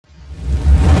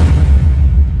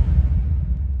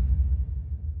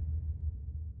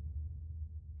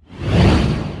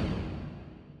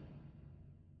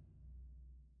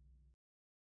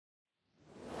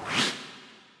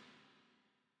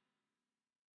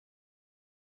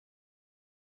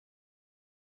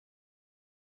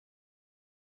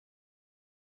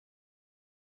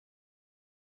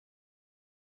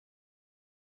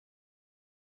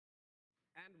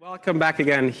Welcome back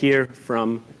again here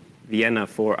from Vienna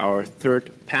for our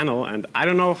third panel. And I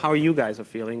don't know how you guys are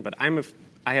feeling, but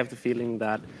I have the feeling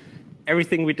that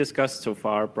everything we discussed so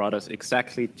far brought us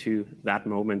exactly to that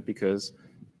moment, because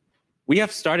we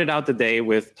have started out the day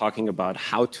with talking about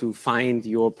how to find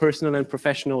your personal and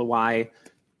professional why.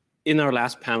 In our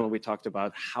last panel, we talked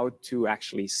about how to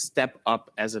actually step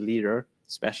up as a leader,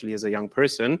 especially as a young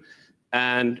person.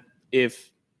 And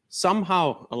if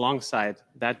somehow alongside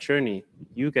that journey,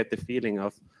 you get the feeling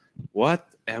of, what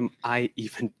am I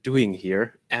even doing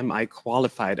here? Am I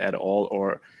qualified at all?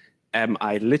 Or am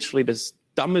I literally the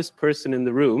dumbest person in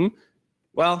the room?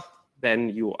 Well, then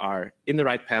you are in the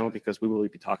right panel, because we will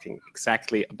be talking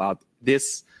exactly about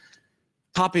this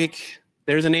topic.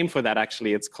 There's a name for that,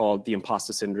 actually. It's called the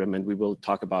imposter syndrome, and we will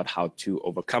talk about how to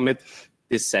overcome it.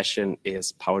 This session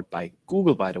is powered by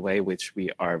Google, by the way, which we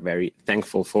are very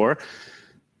thankful for.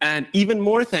 And even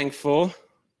more thankful,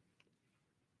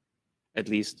 at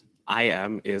least I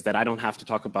am, is that I don't have to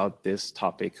talk about this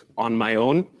topic on my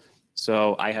own.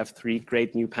 So I have three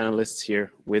great new panelists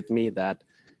here with me that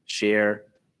share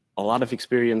a lot of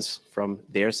experience from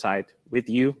their side with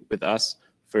you, with us.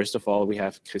 First of all, we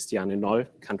have Christiane Noll,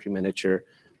 Country Manager,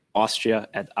 Austria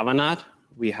at Avanade.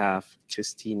 We have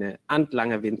Christine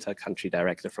Antlanger-Winter, Country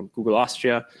Director from Google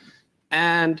Austria.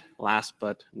 And last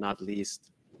but not least,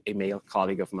 a male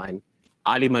colleague of mine,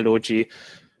 Ali Mahlodi.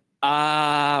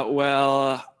 I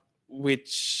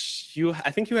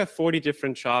think you have 40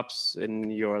 different jobs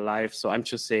in your life, so I'm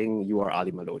just saying you are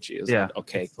Ali Mahlodi. Is that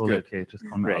okay? It's totally okay. Just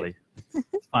call me Ali.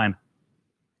 It's fine.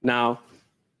 Now,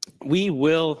 we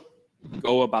will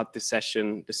go about this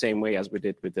session the same way as we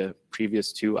did with the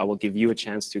previous two. I will give you a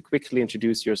chance to quickly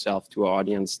introduce yourself to our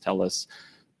audience, tell us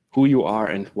who you are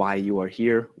and why you are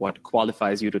here, what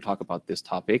qualifies you to talk about this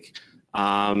topic.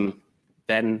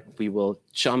 Then we will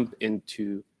jump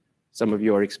into some of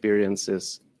your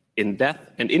experiences in depth.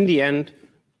 And in the end,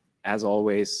 as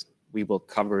always, we will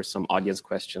cover some audience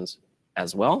questions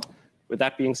as well. With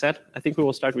that being said, I think we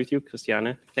will start with you,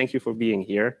 Christiane. Thank you for being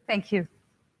here. Thank you.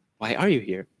 Why are you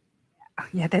here?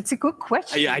 Yeah, that's a good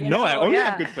question. I know, I only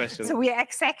have good questions. So we are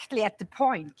exactly at the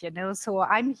point, So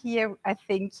I'm here, I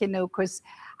think, because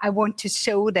I want to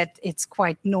show that it's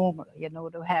quite normal,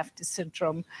 to have the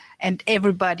syndrome, and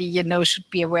everybody, should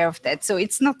be aware of that. So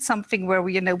it's not something where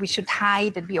we should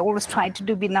hide, and we always try to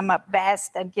do our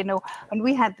best. And, when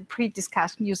we had the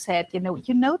pre-discussion, you said, you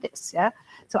know this, yeah?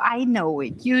 So I know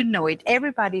it, you know it,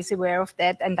 everybody's aware of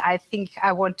that. And I think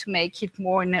I want to make it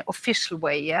more in an official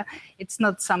way, yeah? It's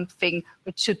not something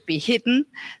which should be hidden.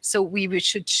 So we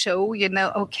should show,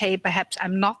 okay, perhaps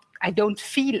I don't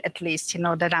feel, at least,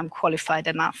 that I'm qualified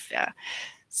enough. Yeah.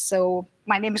 So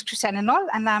my name is Christiane Noll,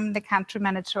 and I'm the country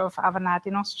manager of Avanade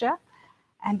in Austria.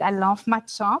 And I love my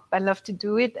job. I love to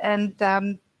do it. And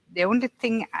the only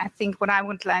thing I think what I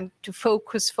would like to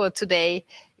focus for today,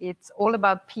 it's all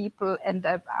about people and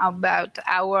about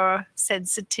our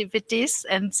sensitivities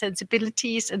and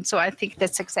sensibilities. And so I think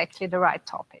that's exactly the right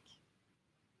topic.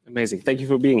 Amazing. Thank you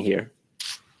for being here.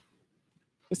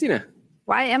 Christina.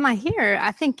 Why am I here?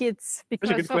 I think it's because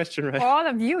That's a good question, right? all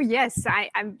of you. Yes,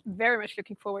 I'm very much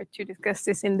looking forward to discuss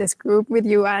this in this group with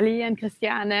you, Ali and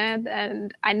Christiane.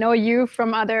 And I know you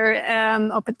from other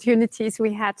opportunities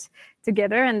we had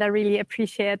together, and I really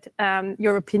appreciate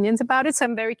your opinions about it. So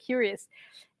I'm very curious.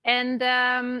 And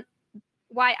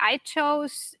why I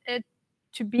chose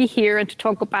to be here and to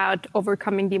talk about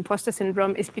overcoming the imposter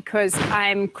syndrome is because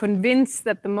I'm convinced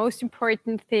that the most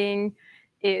important thing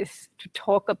is to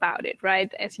talk about it,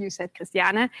 right? As you said,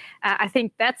 Christiane. I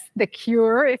think that's the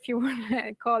cure, if you want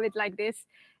to call it like this.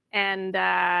 And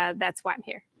that's why I'm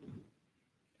here.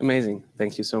 Amazing.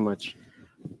 Thank you so much.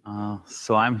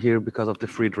 So I'm here because of the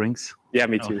free drinks. Yeah,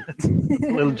 me too. It's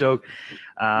a little joke.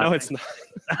 No, it's not.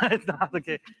 It's not,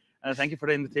 okay. Thank you for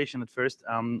the invitation at first.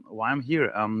 Why I'm here?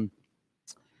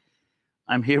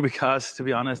 I'm here because, to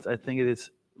be honest, I think it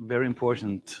is very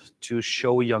important to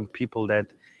show young people that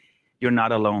you're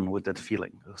not alone with that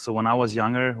feeling. So when I was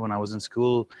younger, when I was in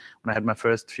school, when I had my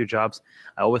first few jobs,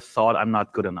 I always thought I'm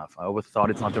not good enough. I always thought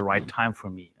it's not the right time for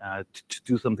me to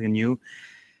do something new.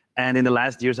 And in the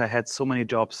last years, I had so many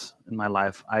jobs in my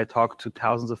life. I talked to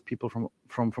thousands of people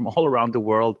from all around the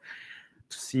world,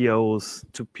 to CEOs,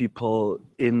 to people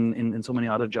in so many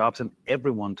other jobs. And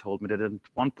everyone told me that at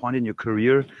one point in your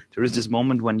career, there is this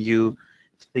moment when you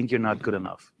think you're not good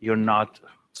enough. You're not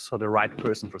the right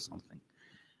person for something.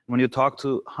 When you talk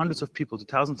to hundreds of people, to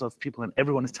thousands of people, and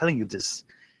everyone is telling you this,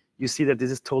 you see that this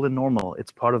is totally normal.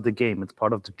 It's part of the game. It's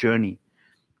part of the journey.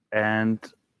 And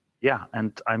Yeah,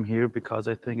 and I'm here because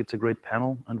I think it's a great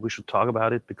panel and we should talk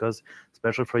about it, because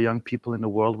especially for young people in the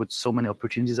world with so many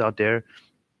opportunities out there,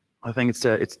 I think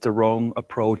it's the wrong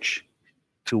approach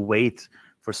to wait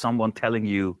for someone telling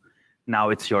you, now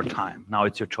it's your time, now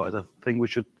it's your choice. I think we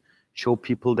should show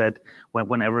people that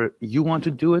whenever you want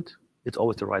to do it, it's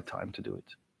always the right time to do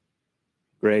it.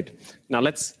 Great. Now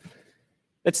let's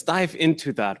dive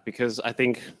into that, because I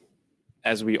think,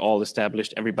 as we all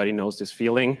established, everybody knows this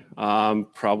feeling.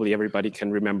 Probably everybody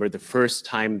can remember the first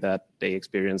time that they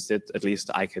experienced it. At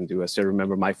least I can do. I still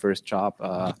remember my first job,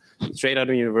 straight out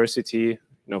of university.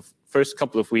 First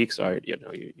couple of weeks are,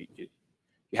 you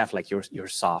have like your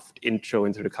soft intro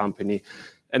into the company,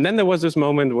 and then there was this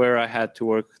moment where I had to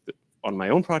work on my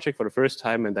own project for the first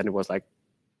time, and then it was like,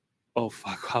 oh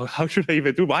fuck, how should I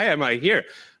even do? Why am I here?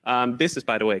 This is,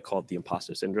 by the way, called the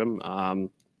imposter syndrome.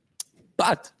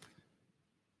 But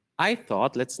I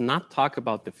thought, let's not talk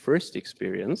about the first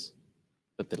experience,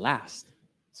 but the last.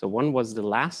 So when was the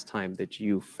last time that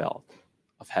you felt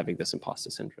of having this imposter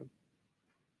syndrome?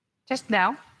 Just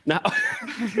now. Now.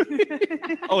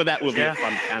 Oh, that will be a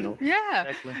fun panel. Yeah,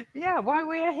 Exactly. yeah. Why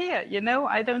we are here?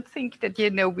 I don't think that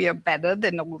we are better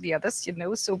than all the others.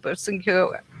 So, but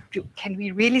can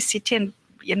we really sit here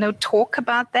and talk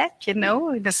about that? In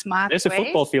a smart There's way. a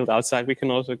football field outside. We can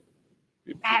also.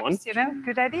 Perhaps,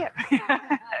 good idea.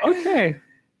 Okay.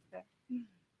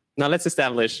 Now let's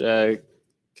establish,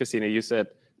 Christine, you said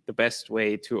the best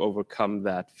way to overcome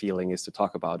that feeling is to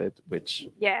talk about it, which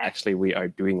actually we are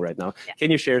doing right now. Yeah.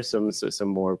 Can you share some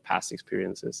more past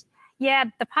experiences? Yeah,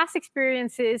 the past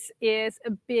experiences is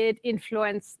a bit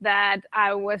influenced that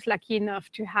I was lucky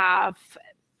enough to have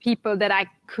people that I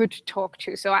could talk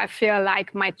to. So I feel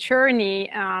like my journey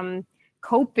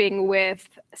coping with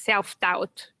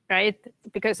self-doubt, right?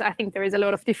 Because I think there is a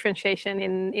lot of differentiation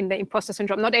in the imposter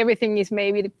syndrome. Not everything is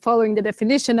maybe following the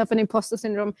definition of an imposter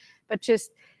syndrome, but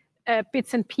just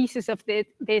bits and pieces of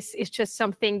this is just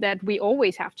something that we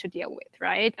always have to deal with,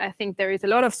 right? I think there is a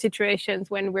lot of situations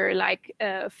when we're like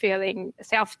feeling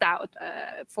self-doubt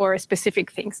for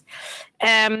specific things.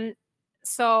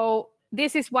 So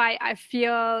this is why I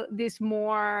feel these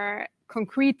more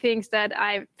concrete things that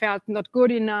I felt not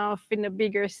good enough in a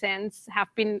bigger sense have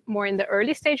been more in the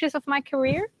early stages of my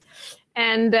career.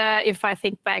 And if I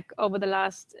think back over the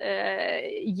last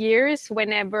years,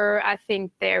 whenever I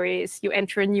think you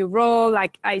enter a new role,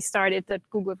 like I started that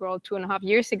Google role 2.5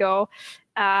 years ago,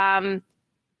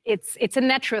 it's a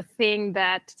natural thing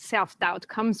that self-doubt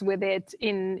comes with it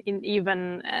in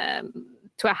even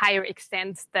to a higher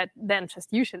extent than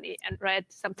just usually. And right,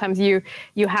 sometimes you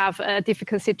have a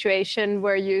difficult situation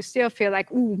where you still feel like,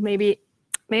 ooh, maybe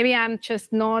I'm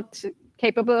just not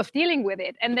capable of dealing with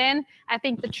it. And then I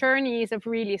think the journeys of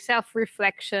really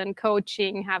self-reflection,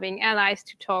 coaching, having allies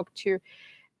to talk to,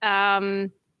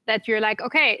 that you're like,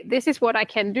 okay, this is what I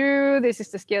can do. This is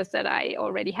the skills that I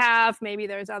already have. Maybe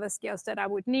there's other skills that I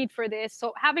would need for this.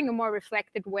 So having a more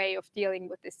reflected way of dealing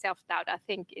with this self-doubt, I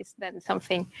think, is then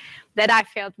something that I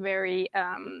felt very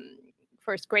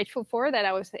first grateful for, that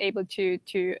I was able to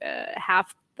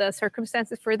have the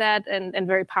circumstances for that, and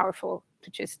very powerful to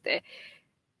just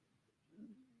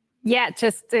get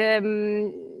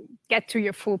to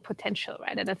your full potential,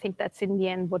 right? And I think that's in the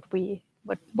end what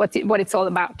it's all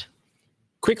about.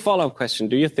 Quick follow-up question.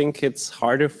 Do you think it's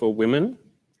harder for women?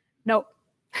 No.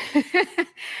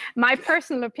 My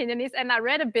personal opinion is, and I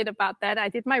read a bit about that. I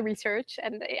did my research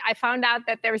and I found out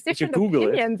that there's different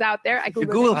opinions out there. I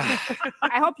Googled it.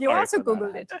 I hope you also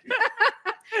Googled it.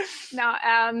 Now,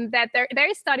 that there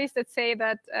is studies that say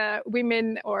that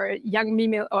women or young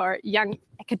female or young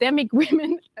academic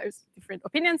women, there's different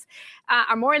opinions,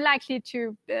 are more likely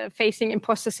to facing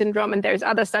imposter syndrome. And there's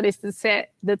other studies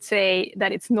that say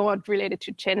that it's not related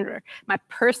to gender. My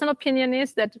personal opinion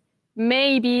is that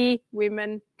maybe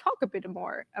women talk a bit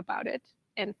more about it,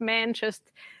 and men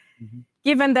just,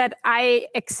 given that I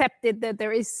accepted that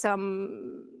there is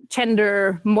some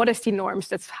gender modesty norms,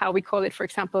 that's how we call it, for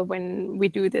example, when we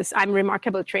do this I'm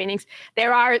Remarkable trainings,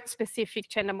 there are specific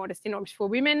gender modesty norms for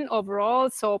women overall.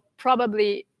 So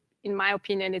probably, in my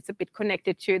opinion, it's a bit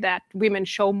connected to that women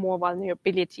show more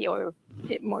vulnerability or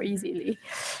more easily.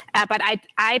 But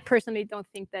I personally don't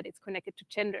think that it's connected to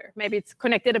gender. Maybe it's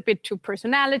connected a bit to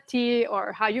personality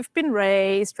or how you've been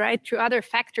raised, right? To other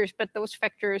factors, but those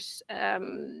factors,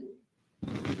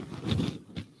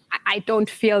 I don't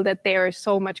feel that they are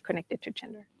so much connected to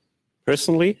gender.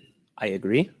 Personally, I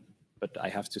agree, but I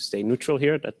have to stay neutral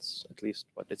here. That's at least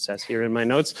what it says here in my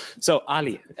notes. So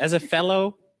Ali, as a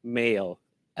fellow male,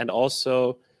 and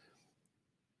also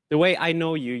the way I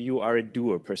know you, you are a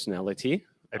doer personality.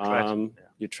 I try to.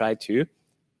 You try to.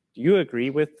 Do you agree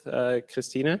with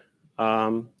Christine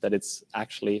that it's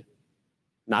actually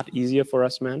not easier for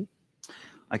us men?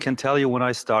 I can tell you when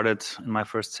I started in my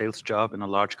first sales job in a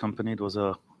large company, it was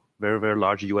a very, very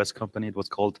large US company. It was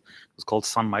called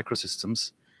Sun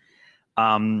Microsystems.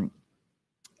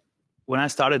 When I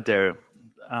started there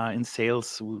in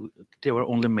sales, they were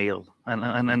only male,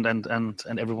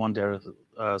 and everyone there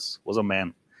was a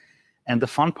man. And the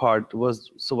fun part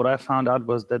was, so what I found out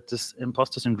was that this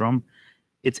imposter syndrome,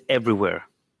 it's everywhere.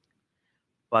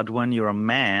 But when you're a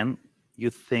man, you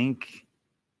think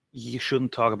you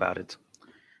shouldn't talk about it.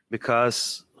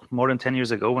 Because more than 10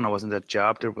 years ago, when I was in that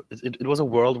job, it was a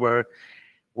world where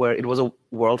it was a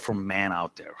world for men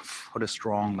out there, for the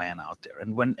strong man out there.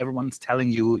 And when everyone's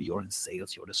telling you you're in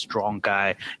sales, you're the strong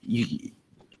guy,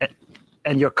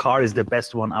 and your car is the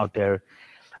best one out there,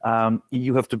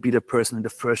 you have to be the person in the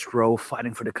first row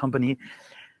fighting for the company.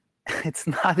 It's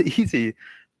not easy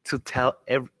to tell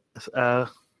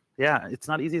it's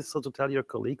not easy to tell your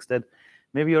colleagues that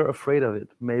maybe you're afraid of it.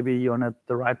 Maybe you're not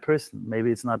the right person.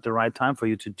 Maybe it's not the right time for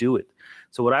you to do it.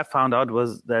 So what I found out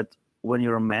was that when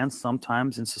you're a man,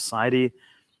 sometimes in society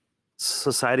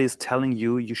is telling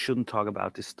you you shouldn't talk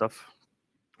about this stuff.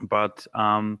 But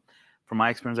from my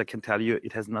experience, I can tell you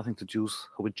it has nothing to do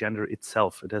with gender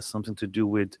itself. It has something to do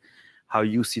with how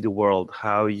you see the world,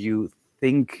 how you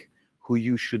think who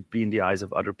you should be in the eyes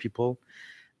of other people,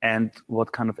 and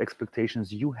what kind of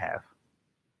expectations you have.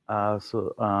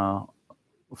 So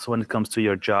when it comes to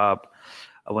your job,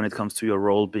 when it comes to your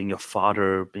role, being your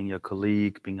father, being your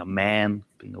colleague, being a man,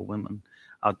 being a woman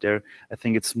out there, I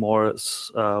think it's more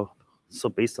so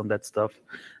based on that stuff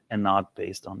and not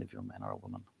based on if you're a man or a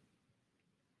woman.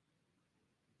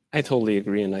 I totally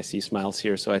agree, and I see smiles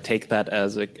here, so I take that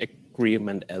as an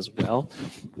agreement as well.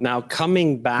 Now,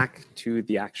 coming back to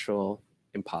the actual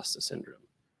imposter syndrome,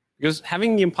 because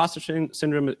having the imposter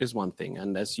syndrome is one thing,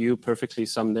 and as you perfectly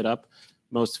summed it up,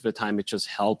 most of the time it just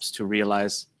helps to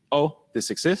realize, oh,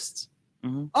 this exists.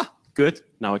 Mm-hmm. Ah, good,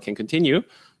 now I can continue.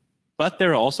 But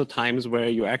there are also times where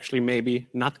you're actually maybe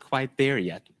not quite there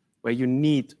yet, where you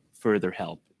need further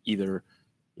help, either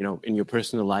in your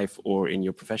personal life or in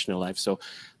your professional life. So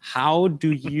how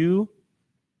do you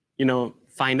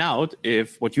find out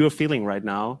if what you're feeling right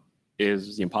now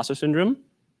is the imposter syndrome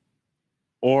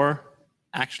or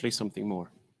actually something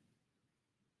more?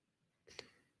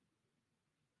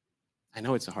 I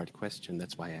know it's a hard question.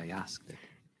 That's why I asked it.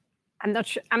 I'm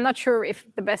not sure if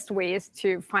the best way is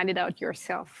to find it out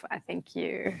yourself. I think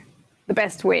the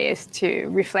best way is to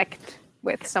reflect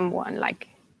with someone, like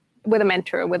with a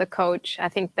mentor, with a coach. I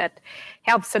think that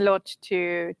helps a lot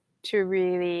to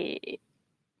really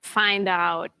find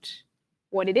out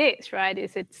what it is, right?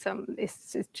 Is it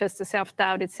just the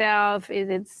self-doubt itself? Is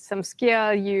it some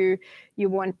skill you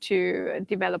want to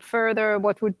develop further?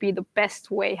 What would be the best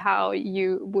way how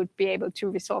you would be able to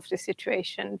resolve the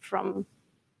situation from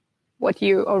what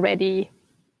you already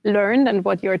learned and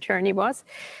what your journey was?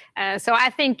 So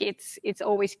I think it's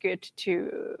always good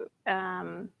to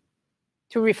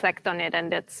reflect on it, and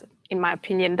that's, in my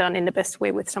opinion, done in the best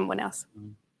way with someone else.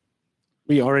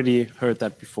 We already heard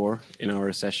that before in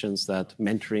our sessions, that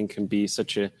mentoring can be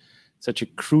such a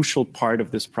crucial part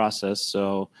of this process.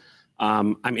 So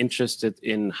I'm interested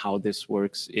in how this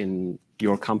works in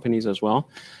your companies as well.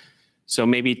 So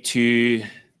maybe to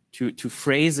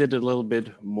phrase it a little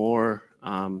bit more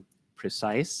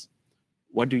precise,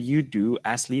 what do you do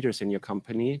as leaders in your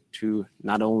company to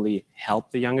not only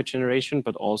help the younger generation,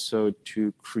 but also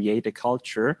to create a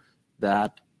culture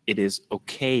that it is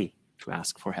okay to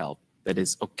ask for help, that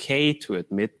it's okay to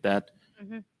admit that,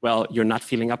 well, you're not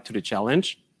feeling up to the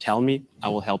challenge, tell me, I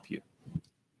will help you?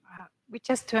 We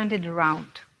just turned it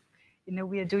around.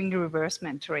 We are doing the reverse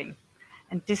mentoring,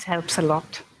 and this helps a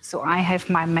lot. So I have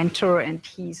my mentor, and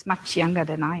he's much younger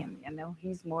than I am.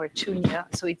 He's more a junior,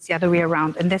 so it's the other way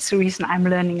around. And that's the reason I'm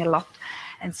learning a lot.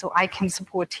 And so I can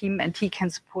support him, and he can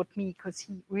support me, because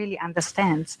he really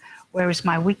understands where is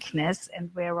my weakness and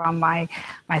where are my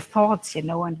thoughts,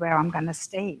 and where I'm going to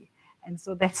stay. And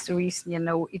so that's the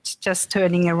reason, it's just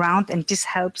turning around, and this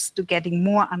helps to getting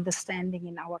more understanding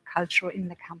in our culture in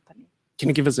the company. Can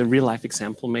you give us a real life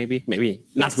example, maybe? Maybe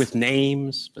not with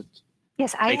names, but...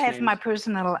 Yes, I have my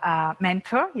personal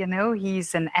mentor,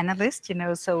 he's an analyst,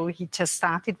 so he just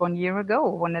started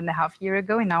 1.5 years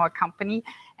ago in our company,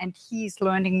 and he's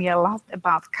learning me a lot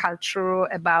about culture,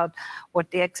 about what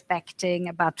they're expecting,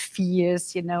 about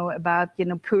fears, about,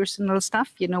 personal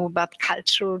stuff, about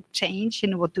cultural change,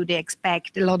 what do they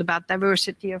expect, a lot about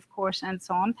diversity, of course, and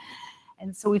so on.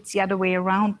 And so it's the other way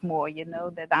around more, you know,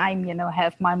 that I'm, you know,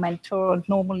 have my mentor.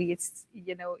 Normally it's,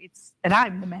 you know, it's that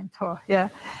I'm the mentor. Yeah.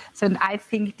 So I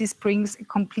think this brings a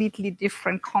completely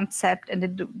different concept and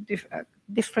a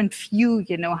different view,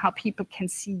 you know, how people can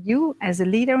see you as a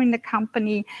leader in the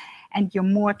company, and you're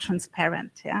more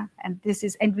transparent. Yeah. And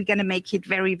we're going to make it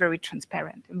very, very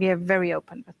transparent. We are very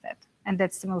open with that. And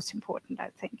that's the most important, I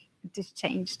think. This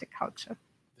changed the culture.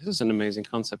 This is an amazing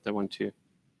concept. I want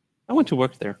to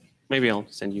work there. Maybe I'll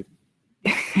send you.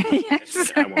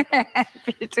 Yes,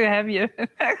 happy to have you.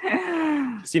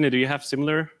 Christine, do you have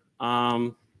similar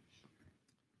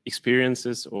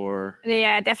experiences or?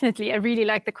 Yeah, definitely. I really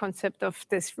like the concept of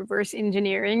this reverse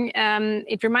engineering.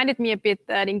 It reminded me a bit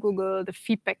that in Google, the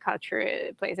feedback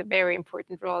culture plays a very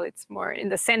important role. It's more in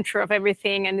the center of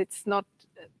everything, and it's not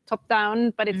top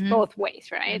down, but it's both ways,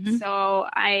 right? So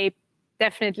I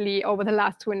definitely over the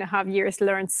last 2.5 years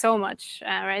learned so much,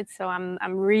 right? So I'm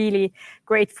really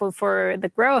grateful for the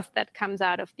growth that comes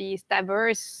out of these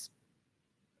diverse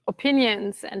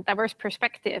opinions and diverse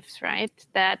perspectives, right?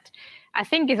 That I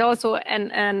think is also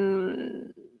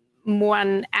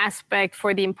one aspect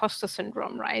for the imposter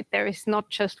syndrome, right? There is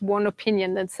not just one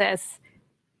opinion that says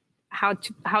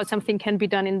how something can be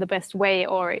done in the best way,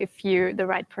 or if you're the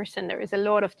right person. There is a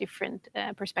lot of different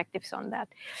perspectives on that.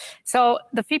 So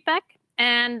the feedback.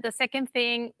 And the second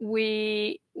thing,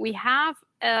 we have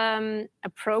a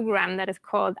program that is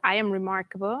called I Am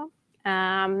Remarkable,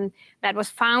 that was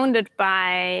founded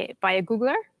by a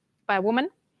Googler, by a woman,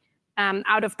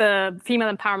 out of the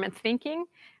female empowerment thinking,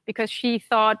 because she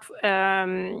thought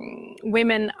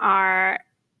women are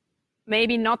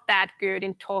maybe not that good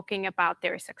in talking about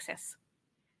their success.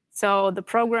 So the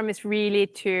program is really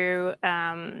to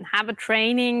have a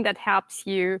training that helps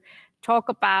you talk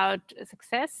about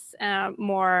success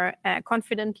more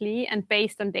confidently and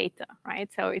based on data, right?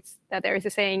 So it's that there is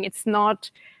a saying, it's not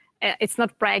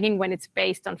bragging when it's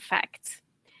based on facts.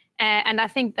 And I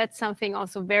think that's something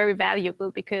also very valuable,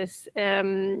 because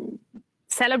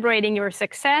celebrating your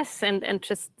success and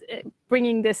just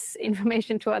bringing this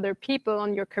information to other people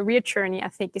on your career journey, I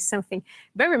think is something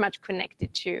very much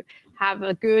connected to have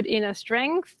a good inner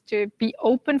strength, to be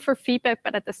open for feedback,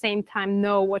 but at the same time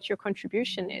know what your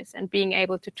contribution is and being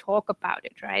able to talk about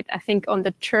it, right? I think on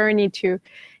the journey to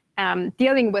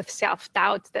dealing with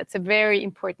self-doubt, that's a very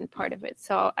important part of it.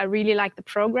 So I really like the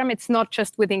program. It's not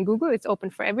just within Google, it's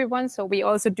open for everyone. So we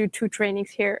also do 2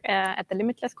 trainings here at the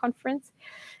Limitless conference.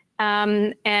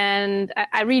 And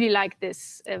I really like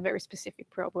this very specific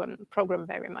program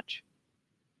very much.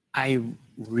 I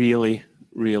really,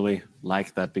 really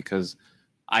like that, because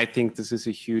I think this is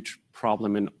a huge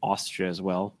problem in Austria as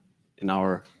well, in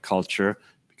our culture,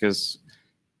 because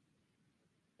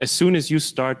as soon as you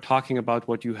start talking about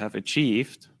what you have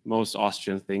achieved, most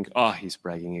Austrians think, oh, he's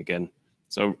bragging again.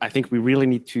 So I think we really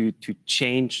need to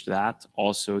change that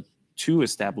also to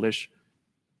establish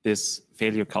this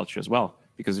failure culture as well.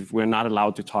 Because if we're not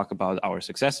allowed to talk about our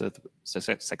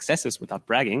successes without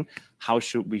bragging, how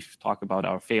should we talk about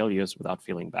our failures without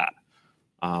feeling bad?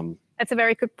 That's a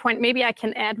very good point. Maybe I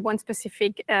can add one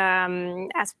specific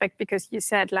aspect, because you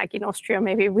said, like, in Austria,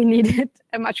 maybe we need it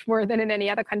much more than in any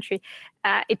other country.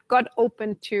 It got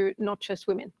open to not just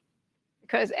women,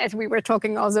 because as we were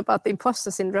talking also about the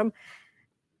imposter syndrome,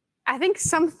 I think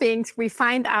some things we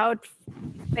find out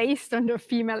based on the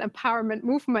female empowerment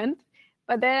movement,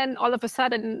 but then all of a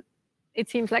sudden it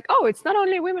seems like, oh, it's not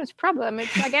only women's problem,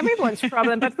 it's like everyone's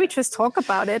problem, but we just talk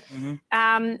about it.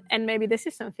 And maybe this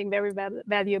is something very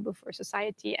valuable for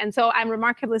society. And so I'm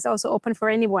Remarkable is also open for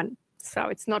anyone. So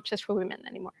it's not just for women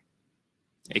anymore.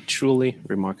 A truly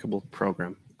remarkable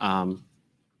program.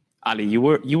 Ali, you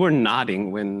were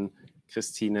nodding when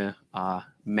Christine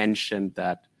mentioned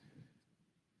that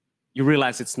you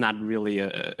realize it's not really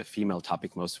a female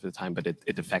topic most of the time, but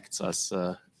it affects us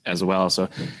as well. So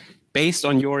based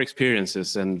on your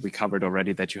experiences, and we covered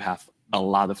already that you have a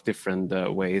lot of different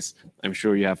ways, I'm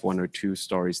sure you have 1 or 2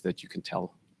 stories that you can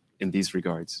tell in these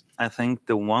regards. I think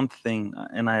the one thing,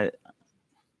 and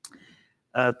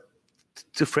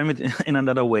to frame it in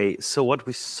another way, so what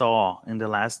we saw in the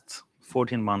last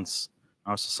 14 months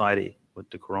in our society with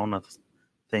the Corona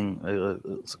thing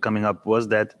coming up was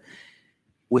that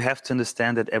we have to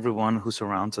understand that everyone who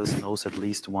surrounds us knows at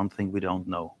least one thing we don't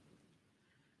know.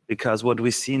 Because what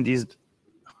we see in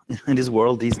this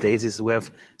world these days is we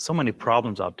have so many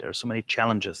problems out there, so many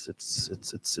challenges. It's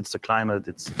the climate,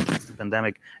 it's the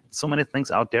pandemic, so many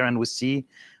things out there, and we see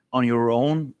on your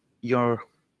own, you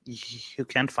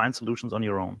can't find solutions on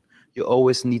your own. You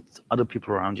always need other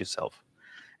people around yourself.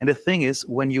 And the thing is,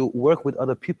 when you work with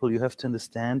other people, you have to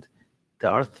understand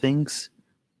there are things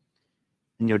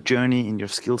in your journey, in your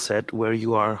skill set, where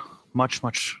you are much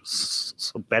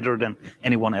so better than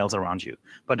anyone else around you.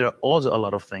 But there are also a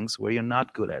lot of things where you're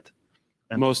not good at.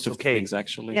 And most of the things,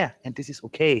 actually. Yeah, and this is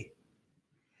okay.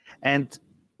 And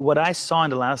what I saw in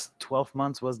the last 12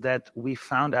 months was that we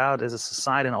found out as a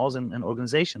society and also in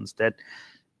organizations that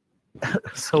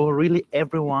so really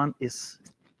everyone is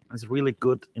really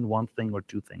good in one thing or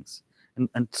two things.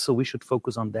 And so we should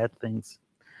focus on that things.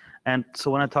 And so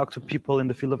when I talk to people in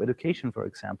the field of education, for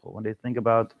example, when they think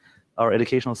about our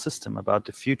educational system, about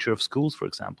the future of schools, for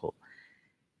example,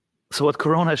 so what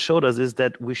Corona showed us is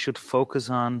that we should focus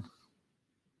on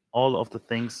all of the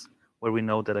things where we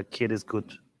know that a kid is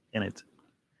good in it,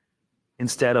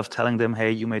 instead of telling them,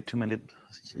 hey, you made too many,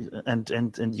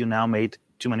 and you now made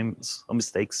too many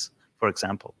mistakes, for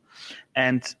example.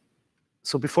 And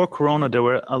so before Corona, there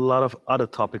were a lot of other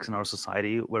topics in our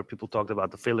society where people talked about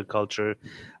the failure culture,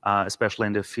 especially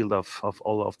in the field of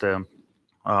all of the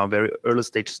very early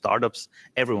stage startups.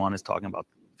 Everyone is talking about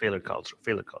failure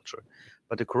culture.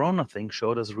 But the Corona thing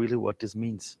showed us really what this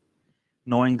means,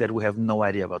 knowing that we have no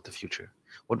idea about the future.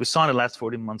 What we saw in the last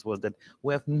 14 months was that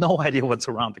we have no idea what's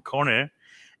around the corner.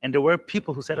 And there were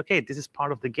people who said, okay, this is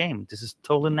part of the game. This is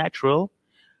totally natural.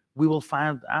 We will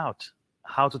find out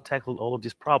how to tackle all of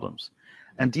these problems.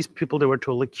 And these people, they were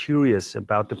totally curious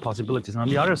about the possibilities. And on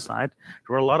the other side,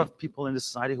 there were a lot of people in the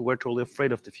society who were totally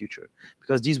afraid of the future,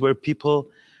 because these were people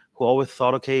who always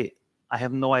thought, okay, I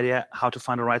have no idea how to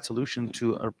find the right solution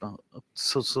to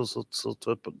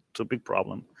a big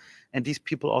problem. And these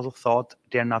people also thought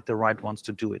they're not the right ones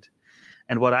to do it.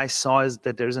 And what I saw is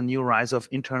that there's a new rise of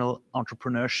internal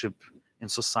entrepreneurship in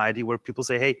society where people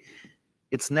say, hey,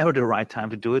 it's never the right time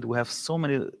to do it. We have so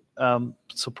many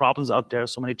problems out there,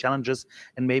 so many challenges,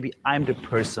 and maybe I'm the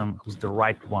person who's the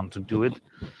right one to do it.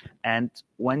 And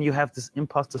when you have this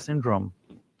imposter syndrome,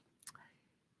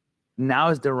 now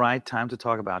is the right time to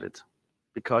talk about it,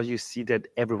 because you see that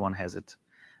everyone has it.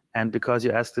 And because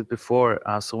you asked it before,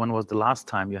 so when was the last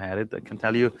time you had it? I can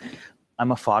tell you,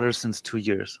 I'm a father since 2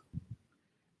 years.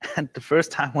 And the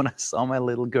first time when I saw my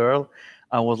little girl,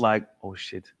 I was like, oh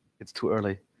shit, it's too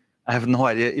early. I have no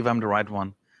idea if I'm the right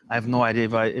one. I have no idea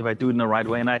if I do it in the right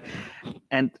way.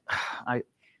 And I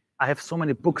have so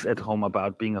many books at home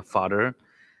about being a father,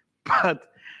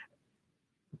 but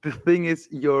the thing is,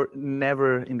 you're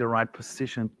never in the right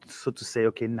position so to say,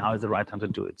 okay, now is the right time to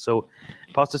do it. So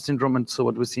imposter syndrome, and so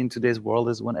what we see in today's world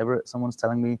is whenever someone's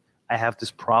telling me I have this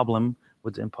problem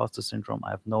with the imposter syndrome,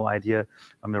 I have no idea if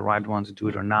I'm the right one to do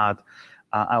it or not.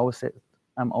 I'm always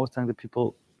telling the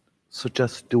people, so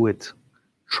just do it.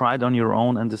 Try it on your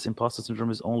own, and this imposter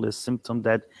syndrome is only a symptom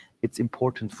that it's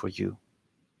important for you.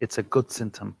 It's a good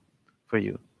symptom for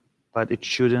you, but it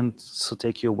shouldn't so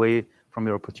take you away from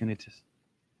your opportunities.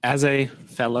 As a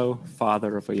fellow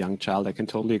father of a young child, I can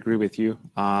totally agree with you.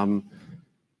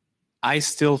 I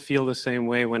still feel the same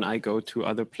way when I go to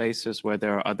other places where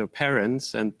there are other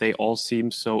parents and they all seem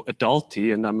so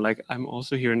adulty, and I'm like, I'm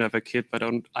also here and have a kid, but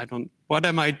what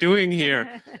am I doing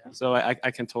here? So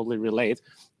I can totally relate.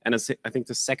 And I think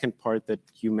the second part that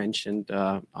you mentioned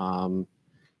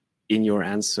in your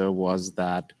answer was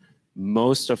that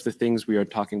most of the things we are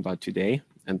talking about today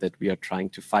and that we are trying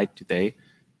to fight today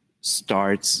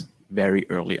starts very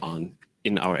early on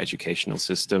in our educational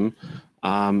system.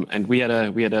 And we had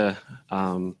a very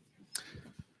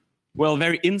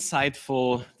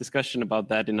insightful discussion about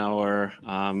that in our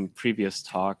previous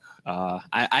talk.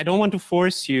 I don't want to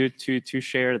force you to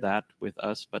share that with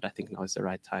us, but I think now is the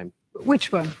right time.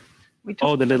 Which one?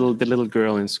 Oh, the little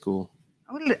girl in school.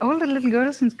 All the little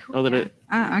girls in school.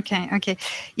 Okay.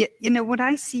 Yeah, what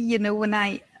I see, when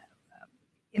I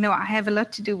have a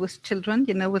lot to do with children,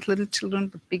 with little children,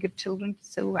 with bigger children.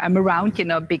 So I'm around,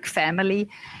 a big family.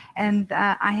 And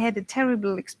I had a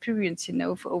terrible experience,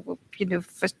 for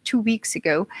 2 weeks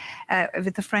ago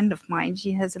with a friend of mine.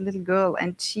 She has a little girl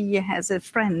and she has a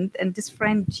friend. And this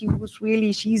friend,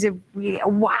 she's a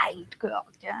wild girl.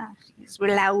 Yeah, she's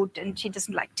really loud and she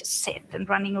doesn't like to sit and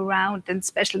running around, and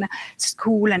especially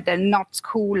school and then not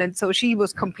school. And so she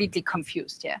was completely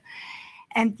confused. Yeah.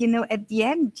 And, at the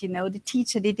end, the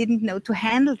teacher, they didn't know to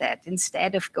handle that.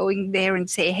 Instead of going there and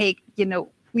say, hey,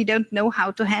 we don't know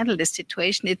how to handle this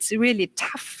situation. It's really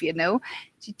tough,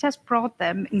 She just brought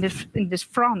them in this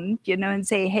front, and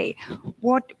say, hey,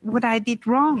 what I did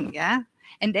wrong, yeah?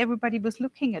 And everybody was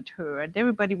looking at her and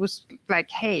everybody was like,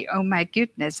 hey, oh my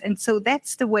goodness. And so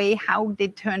that's the way how they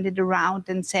turned it around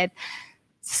and said,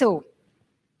 so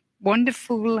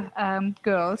wonderful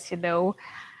girls,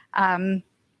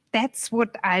 that's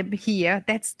what I'm here.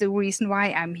 That's the reason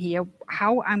why I'm here,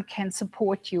 how I can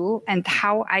support you and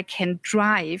how I can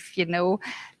drive,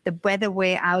 the better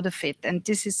way out of it. And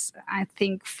this is, I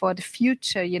think, for the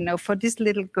future, for these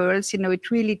little girls,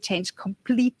 it really changed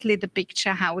completely the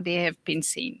picture, how they have been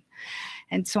seen.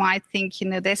 And so I think,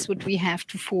 that's what we have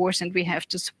to force, and we have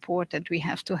to support, and we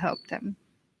have to help them.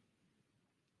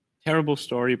 Terrible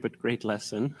story, but great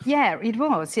lesson. Yeah, it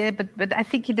was. Yeah, but I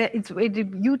think it's a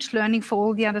huge learning for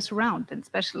all the others around, and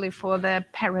especially for the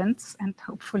parents, and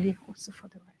hopefully also for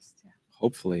the rest. Yeah.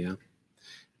 Hopefully, yeah.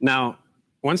 Now,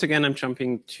 once again, I'm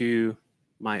jumping to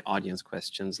my audience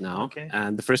questions now. Okay.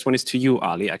 And the first one is to you,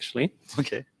 Ali, actually.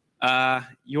 Okay.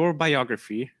 Your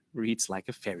biography reads like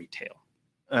a fairy tale.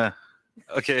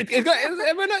 Okay. If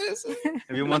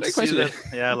If you want to see that,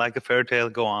 yeah, like a fairy tale,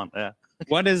 go on. Yeah.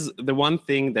 What is the one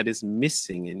thing that is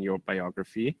missing in your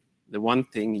biography? The one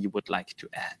thing you would like to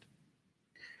add?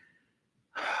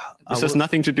 This has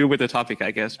nothing to do with the topic,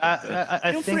 I guess. But,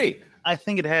 feel free. I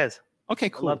think it has. Okay,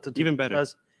 cool. Even better.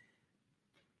 Because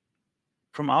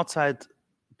from outside,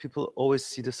 people always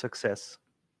see the success,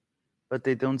 but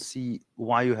they don't see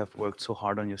why you have worked so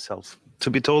hard on yourself. To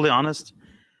be totally honest,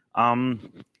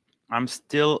 I'm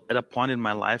still at a point in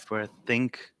my life where I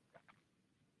think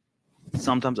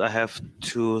sometimes I have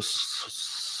to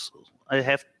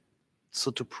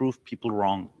prove people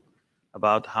wrong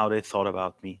about how they thought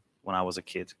about me when I was a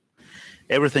kid.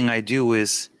 Everything I do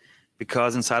is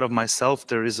because inside of myself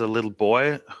there is a little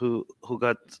boy who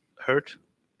got hurt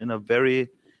in a very,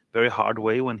 very hard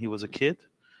way when he was a kid,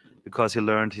 because he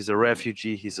learned he's a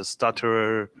refugee, he's a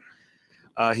stutterer,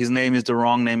 his name is the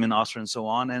wrong name in Austria, and so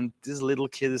on. And this little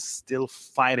kid is still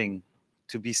fighting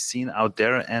to be seen out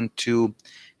there and to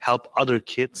help other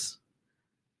kids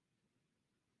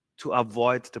to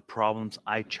avoid the problems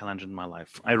I challenge in my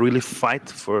life. I really fight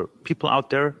for people out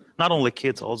there, not only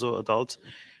kids, also adults,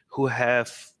 who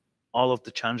have all of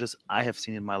the challenges I have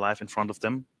seen in my life in front of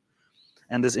them.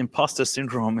 And this imposter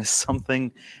syndrome is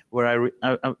something where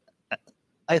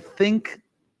I think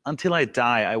until I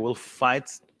die, I will fight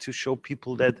to show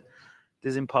people that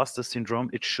this imposter syndrome,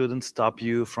 it shouldn't stop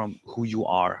you from who you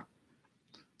are.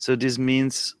 So this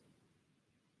means,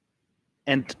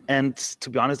 and to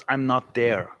be honest, I'm not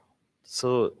there.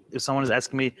 So if someone is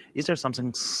asking me, is there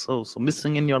something so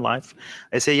missing in your life?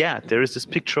 I say, yeah, there is this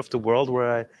picture of the world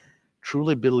where I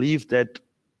truly believe that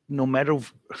no matter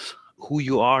who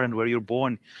you are and where you're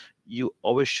born, you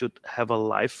always should have a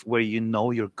life where you know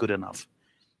you're good enough.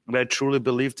 And I truly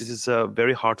believe this is a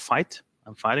very hard fight.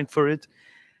 I'm fighting for it.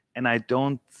 And I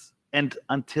don't, and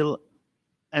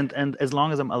as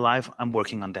long as I'm alive, I'm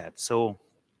working on that. So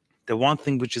the one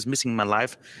thing which is missing in my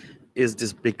life is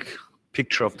this big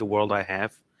picture of the world I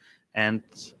have. And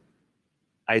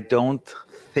I don't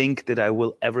think that I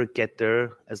will ever get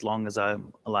there as long as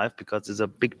I'm alive, because it's a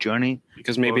big journey.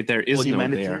 Because maybe there is no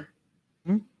humanity. there.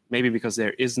 Maybe because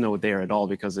there is no there at all,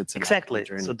 because it's an exactly.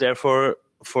 journey. So therefore,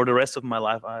 for the rest of my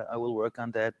life, I will work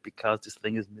on that, because this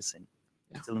thing is missing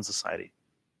still in society.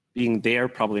 Being there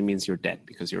probably means you're dead,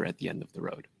 because you're at the end of the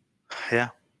road. Yeah.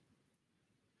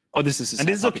 Oh, this is and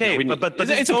this is okay, but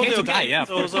it's okay okay. to die. Yeah.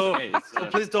 So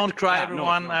please don't cry,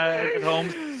 everyone at home.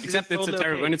 Except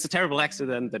when it's a terrible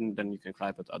accident, then you can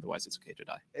cry, but otherwise it's okay to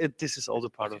die. This is also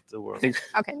part of the world.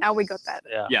 Okay, now we got that.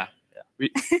 Yeah.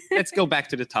 Let's go back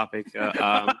to the topic.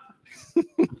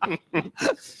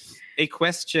 A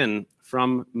question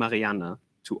from Mariana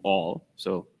to all.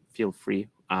 So feel free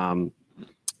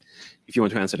if you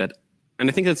want to answer that. And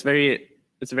I think it's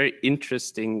a very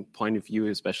interesting point of view,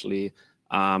 especially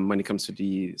when it comes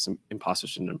to some imposter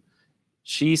syndrome.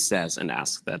 She says and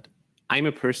asks that I'm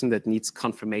a person that needs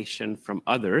confirmation from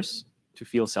others to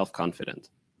feel self-confident.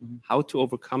 Mm-hmm. How to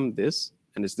overcome this,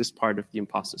 and is this part of the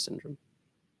imposter syndrome?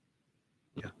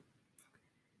 Yeah.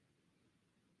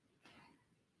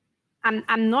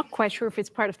 I'm not quite sure if it's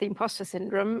part of the imposter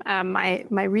syndrome.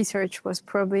 My research was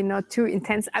probably not too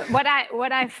intense. What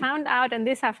I found out, and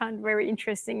this I found very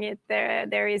interesting,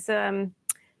 there is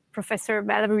Professor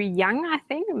Valerie Young, I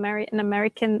think, an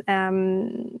American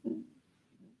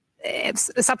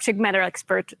subject matter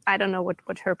expert. I don't know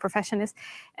what her profession is.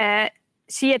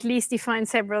 She at least defined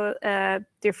several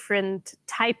different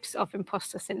types of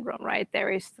imposter syndrome, right? There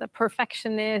is the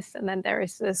perfectionist, and then there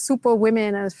is the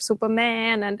superwoman and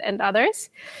superman and others.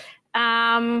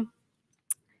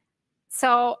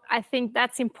 So I think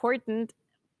that's important,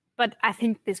 but I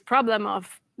think this problem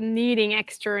of needing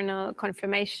external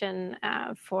confirmation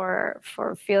for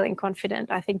feeling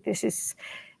confident, I think this is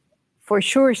for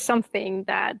sure something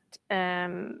that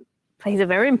plays a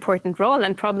very important role,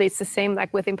 and probably it's the same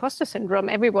like with imposter syndrome.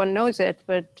 Everyone knows it,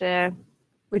 but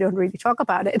we don't really talk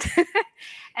about it.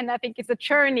 And I think it's a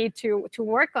journey to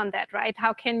work on that, right?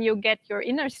 How can you get your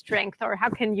inner strength, or how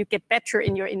can you get better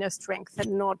in your inner strength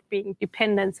and not being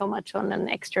dependent so much on an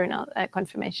external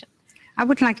confirmation? I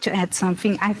would like to add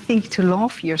something. I think to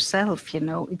love yourself,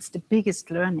 it's the biggest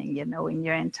learning, in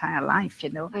your entire life,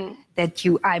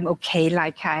 that I'm okay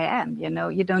like I am,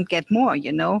 you don't get more,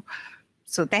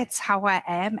 So that's how I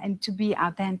am, and to be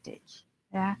authentic.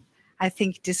 Yeah. I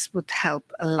think this would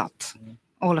help a lot,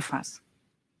 all of us.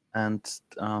 And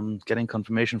getting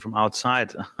confirmation from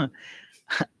outside.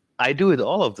 I do it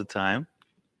all of the time,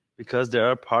 because there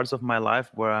are parts of my life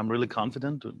where I'm really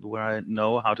confident, where I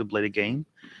know how to play the game.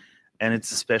 And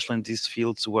it's especially in these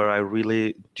fields where I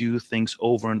really do things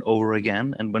over and over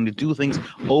again. And when you do things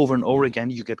over and over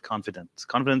again, you get confidence.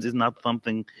 Confidence is not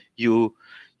something you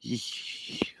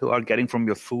are getting from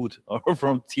your food or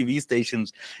from TV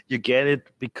stations. You get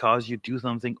it because you do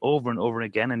something over and over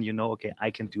again, and you know, okay, I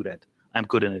can do that. I'm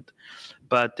good in it.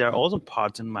 But there are also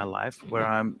parts in my life where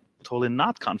I'm totally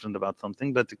not confident about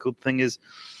something. But the good thing is,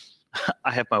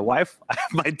 I have my wife, I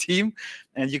have my team,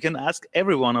 and you can ask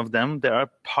every one of them. There are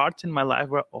parts in my life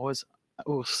where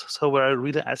where I'm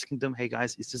really asking them, hey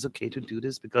guys, is this okay to do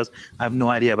this? Because I have no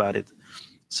idea about it.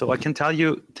 So I can tell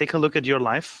you, take a look at your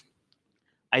life.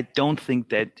 I don't think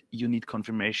that you need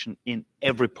confirmation in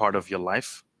every part of your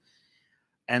life.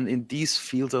 And in these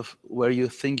fields of where you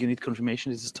think you need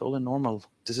confirmation, this is totally normal.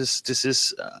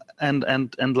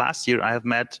 And last year I have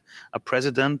met a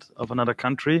president of another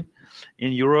country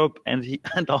in Europe, and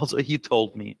he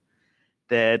told me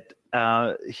that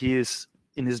he is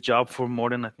in his job for more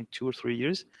than, I think, 2 or 3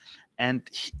 years, and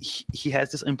he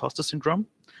has this imposter syndrome,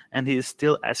 and he is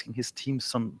still asking his team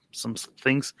some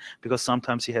things because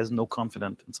sometimes he has no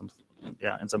confidence in some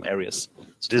areas.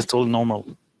 So this is totally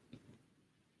normal.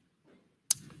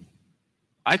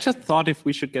 I just thought if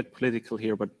we should get political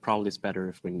here, but probably it's better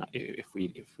if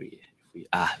we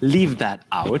leave that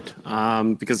out,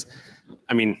 because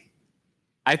I mean,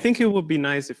 I think it would be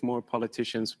nice if more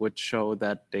politicians would show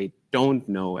that they don't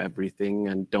know everything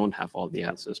and don't have all the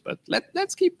answers. But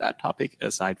let's keep that topic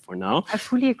aside for now. I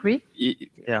fully agree.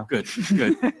 Yeah, good.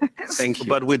 Thank you.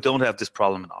 But we don't have this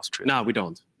problem in Austria. No, we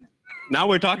don't. Now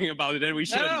we're talking about it, and we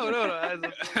should.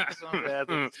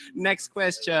 No. Next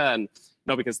question.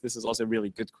 No, because this is also a really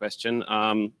good question.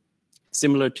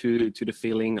 Similar to the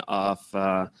feeling of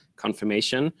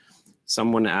confirmation,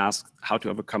 someone asked how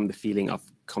to overcome the feeling of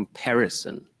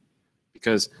comparison.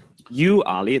 Because you,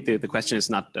 Ali, the question is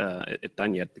not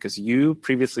done yet, because you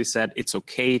previously said it's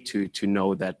okay to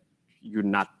know that you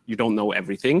don't know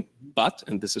everything, but,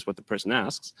 and this is what the person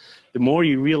asks, the more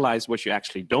you realize what you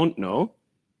actually don't know,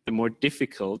 the more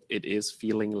difficult it is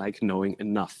feeling like knowing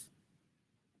enough.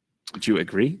 Would you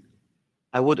agree?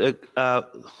 I would.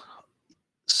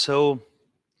 So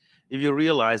if you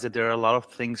realize that there are a lot of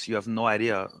things you have no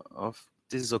idea of,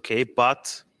 this is okay,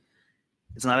 but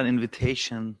it's not an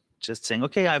invitation just saying,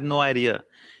 okay, I have no idea.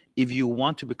 If you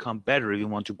want to become better, if you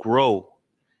want to grow,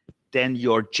 then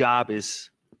your job is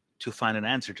to find an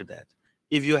answer to that.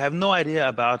 If you have no idea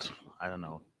about, I don't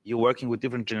know, you're working with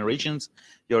different generations,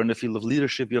 you're in the field of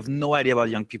leadership, you have no idea about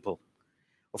young people.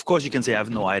 Of course, you can say, I have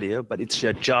no idea, but it's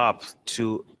your job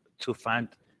to find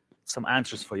some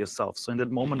answers for yourself. So in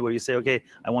that moment where you say, okay,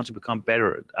 I want to become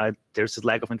better, there's this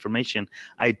lack of information,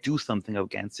 I do something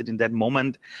against it. In that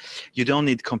moment, you don't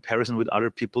need comparison with other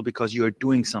people because you're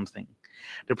doing something.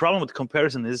 The problem with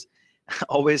comparison is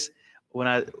always when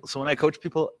I coach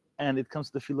people and it comes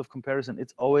to the field of comparison,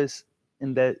 it's always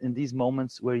in these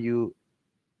moments where you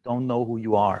don't know who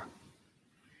you are.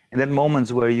 In that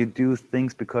moments where you do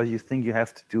things because you think you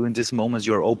have to do, in these moments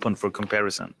you're open for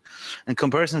comparison. And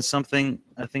comparison is something,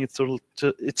 I think it's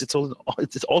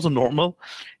also normal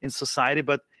in society,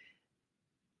 but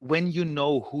when you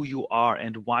know who you are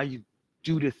and why you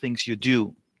do the things you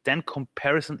do, then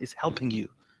comparison is helping you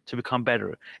to become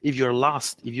better. If you're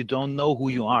lost, if you don't know who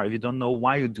you are, if you don't know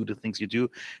why you do the things you do,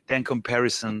 then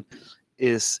comparison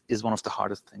is one of the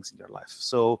hardest things in your life.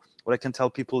 So what I can tell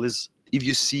people is, if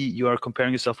you see you are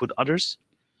comparing yourself with others,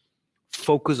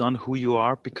 focus on who you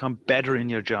are, become better in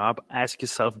your job, ask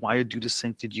yourself why you do the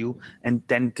things you do, and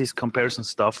then this comparison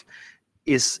stuff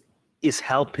is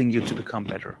helping you to become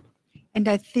better. And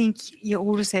I think you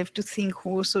always have to think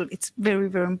also, it's very,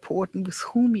 very important with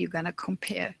whom you're going to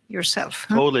compare yourself.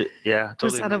 Huh? Totally, yeah.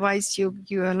 Totally. Because otherwise you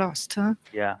are lost, huh?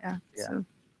 Yeah.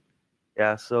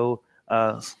 So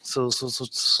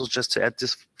just to add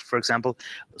this, for example,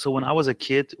 so when I was a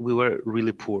kid, we were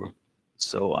really poor.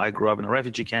 So I grew up in a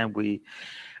refugee camp. We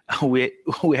we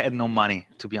had no money,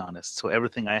 to be honest. So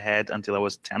everything I had until I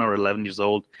was 10 or 11 years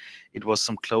old, it was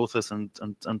some clothes and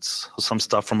some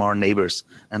stuff from our neighbors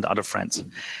and other friends.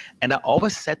 And I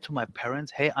always said to my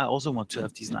parents, hey, I also want to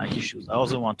have these Nike shoes. I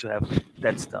also want to have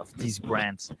that stuff, these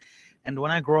brands. And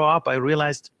when I grew up, I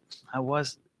realized I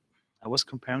was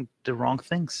comparing the wrong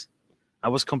things. I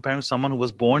was comparing someone who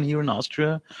was born here in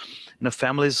Austria, in a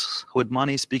families with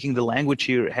money, speaking the language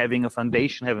here, having a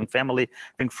foundation, having family,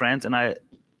 having friends, and I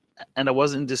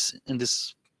was in this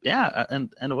and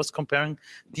I was comparing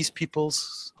these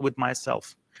peoples with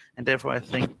myself, and therefore I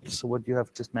think so. What you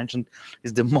have just mentioned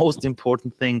is the most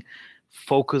important thing.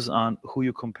 Focus on who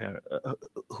you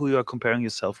are comparing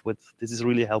yourself with. This is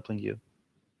really helping you.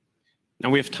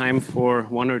 Now we have time for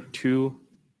one or two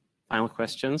final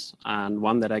questions, and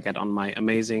one that I get on my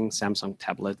amazing Samsung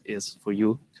tablet is for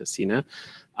you, Christine,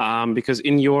 because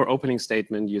in your opening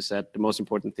statement you said the most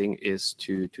important thing is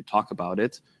to talk about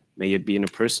it, may it be in a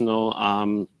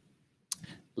personal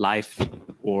life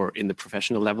or in the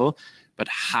professional level. But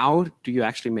how do you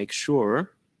actually make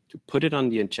sure to put it on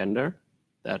the agenda,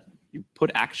 that you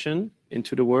put action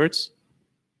into the words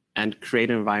and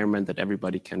create an environment that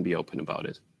everybody can be open about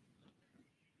it?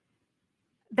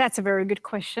 That's a very good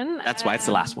question. That's why it's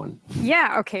the last one.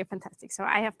 Yeah, okay, fantastic. So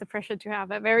I have the pressure to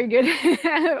have a very good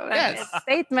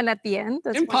statement at the end.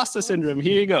 That's Imposter syndrome,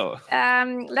 here you go.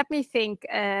 Let me think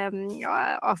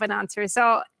of an answer.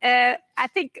 So I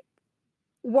think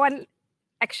one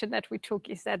action that we took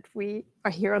is that we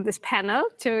are here on this panel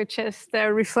to just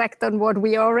reflect on what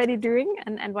we are already doing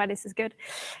and why this is good.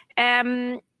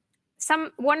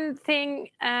 One thing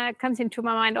comes into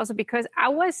my mind also because I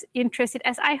was interested,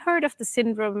 as I heard of the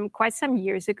syndrome quite some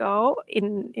years ago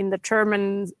in the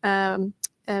German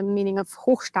meaning of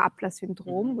Hochstapler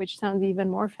syndrome, which sounds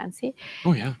even more fancy.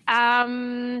 Oh yeah.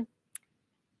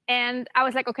 And I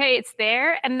was like, okay, it's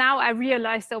there. And now I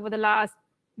realized over the last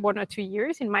 1 or 2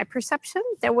 years, in my perception,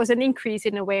 there was an increase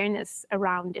in awareness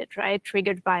around it, right?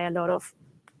 Triggered by a lot of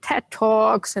TED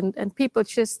Talks and people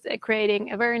just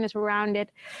creating awareness around it.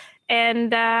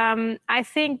 And I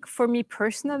think for me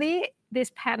personally,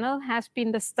 this panel has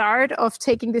been the start of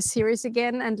taking this serious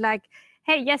again and like,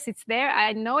 hey, yes, it's there.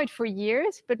 I know it for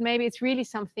years, but maybe it's really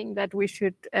something that we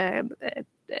should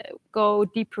go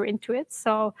deeper into it.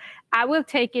 So I will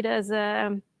take it as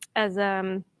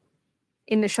a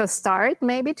initial start,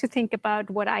 maybe to think about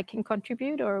what I can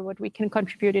contribute or what we can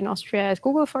contribute in Austria as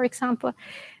Google, for example.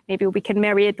 Maybe we can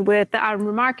marry it with I'm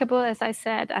Remarkable, as I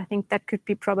said. I think that could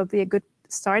be probably a good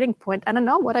starting point. I don't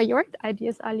know. What are your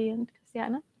ideas, Ali and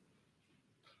Christiane?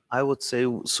 I would say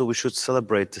so. We should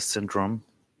celebrate this syndrome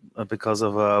because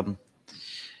of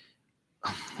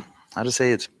how to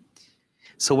say it.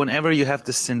 So whenever you have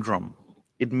this syndrome,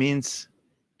 it means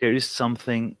there is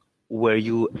something where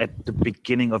you at the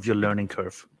beginning of your learning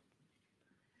curve.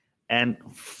 And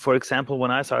for example,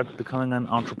 when I started becoming an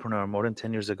entrepreneur more than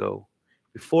 10 years ago,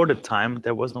 before the time,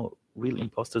 there was no real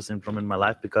imposter syndrome in my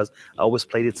life because I always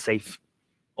played it safe.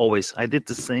 Always. I did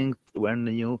this thing when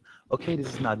I knew, okay,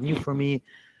 this is not new for me.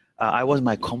 I was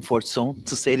my comfort zone,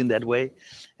 to say it in that way.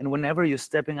 And whenever you're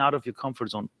stepping out of your comfort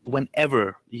zone,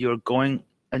 whenever you're going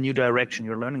a new direction,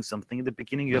 you're learning something, in the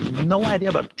beginning, you have no idea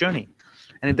about the journey.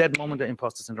 And in that moment, the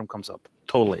imposter syndrome comes up,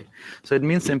 totally. So it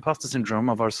means the imposter syndrome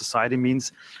of our society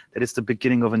means that it's the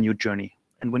beginning of a new journey.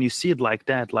 And when you see it like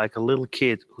that, like a little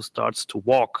kid who starts to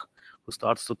walk, who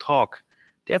starts to talk,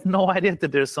 they have no idea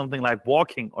that there's something like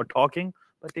walking or talking,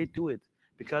 but they do it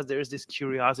because there is this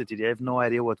curiosity. They have no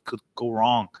idea what could go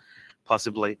wrong,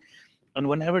 possibly. And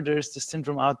whenever there's this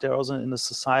syndrome out there, also in the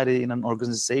society, in an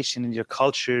organization, in your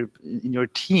culture, in your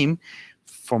team,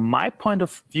 from my point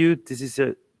of view, this is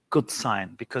a good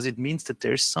sign because it means that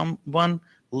there's someone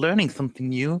learning something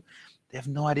new. They have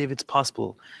no idea if it's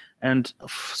possible. And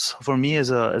for me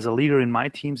as a leader in my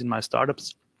teams, in my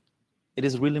startups, it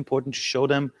is really important to show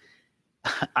them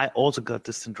I also got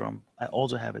this syndrome. I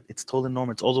also have it. It's totally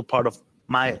normal. It's also part of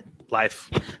my life.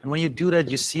 And when you do that,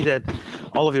 you see that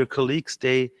all of your colleagues,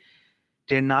 they're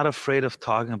not afraid of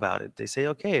talking about it. They say,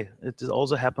 okay, it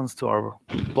also happens to our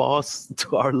boss,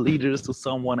 to our leaders, to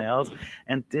someone else.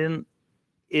 And then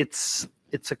it's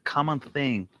a common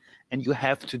thing. And you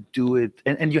have to do it.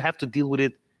 And you have to deal with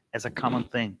it as a common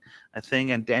thing, I think.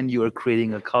 And then you are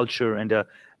creating a culture and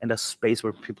a space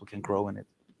where people can grow in it.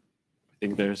 I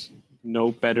think there's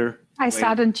no better. I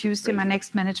start on Tuesday my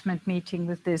next management meeting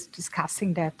with this,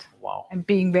 discussing that. Wow. And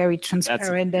being very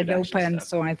transparent and open. Step.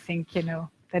 So I think,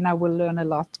 then I will learn a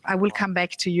lot. I will come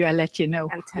back to you. I'll let you know.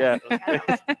 Yeah.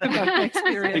 About the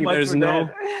experience. I think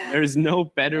there is no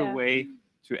better way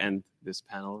to end this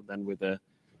panel than with a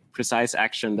precise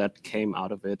action that came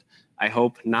out of it. I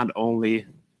hope not only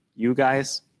you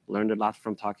guys learned a lot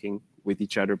from talking with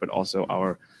each other, but also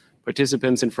our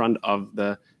participants in front of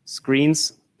the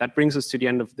screens. That brings us to the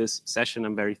end of this session.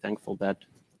 I'm very thankful that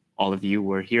all of you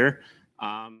were here.